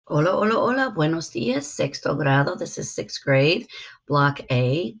Hola, hola, hola. Buenos dias. Sexto grado. This is sixth grade, block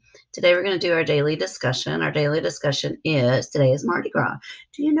A. Today we're going to do our daily discussion. Our daily discussion is today is Mardi Gras.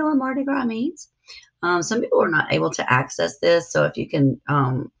 Do you know what Mardi Gras means? Some people are not able to access this, so if you can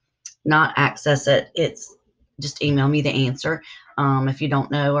not access it, it's just email me the answer. If you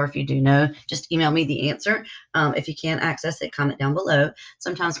don't know, or if you do know, just email me the answer. If you can't access it, comment down below.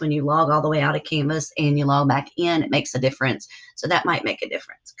 Sometimes when you log all the way out of Canvas and you log back in, it makes a difference. So that might make a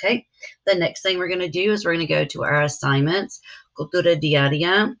difference, okay? The next thing we're going to do is we're going to go to our assignments, Cultura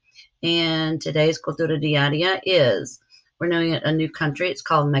Diaria. And today's Cultura Diaria is, we're knowing a new country. It's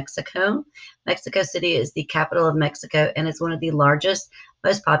called Mexico. Mexico City is the capital of Mexico, and it's one of the largest,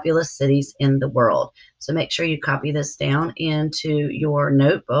 most populous cities in the world. So make sure you copy this down into your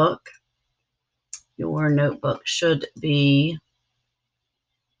notebook. Your notebook should be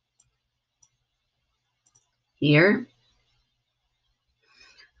here.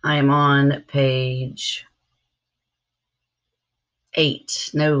 I am on page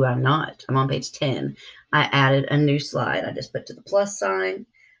 8. No, I'm not. I'm on page 10. I added a new slide. I just put to the plus sign,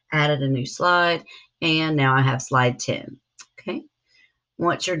 added a new slide, and now I have slide 10. Okay.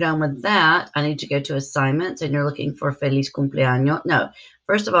 Once you're done with that, I need to go to assignments, and you're looking for Feliz Cumpleaños. No,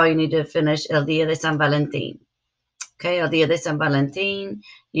 first of all, you need to finish El Día de San Valentín. Okay, El Día de San Valentín,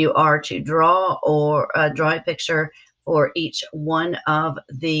 you are to draw a picture for each one of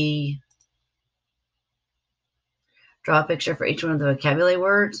the vocabulary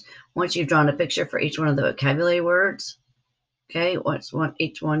words. Once you've drawn a picture for each one of the vocabulary words, okay, once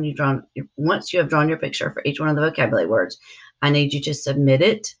you have drawn your picture for each one of the vocabulary words, I need you to submit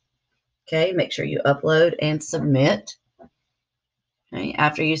it. Okay, make sure you upload and submit. Okay,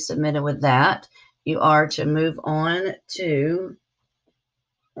 after you submit it with that, you are to move on to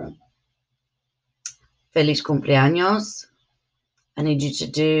Feliz Cumpleaños. I need you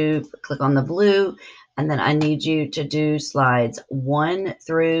to click on the blue, and then I need you to do slides 1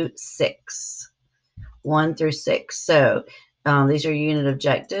 through 6. 1 through 6. So these are unit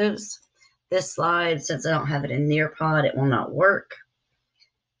objectives. This slide, since I don't have it in Nearpod, it will not work.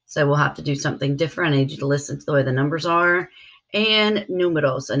 So we'll have to do something different. I need you to listen to the way the numbers are. And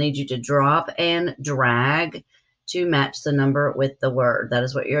numeros, I need you to drop and drag to match the number with the word. That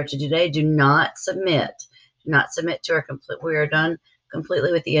is what you're to do today. Do not submit. Do not submit to our complete. We are done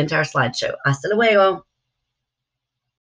completely with the entire slideshow. Hasta luego.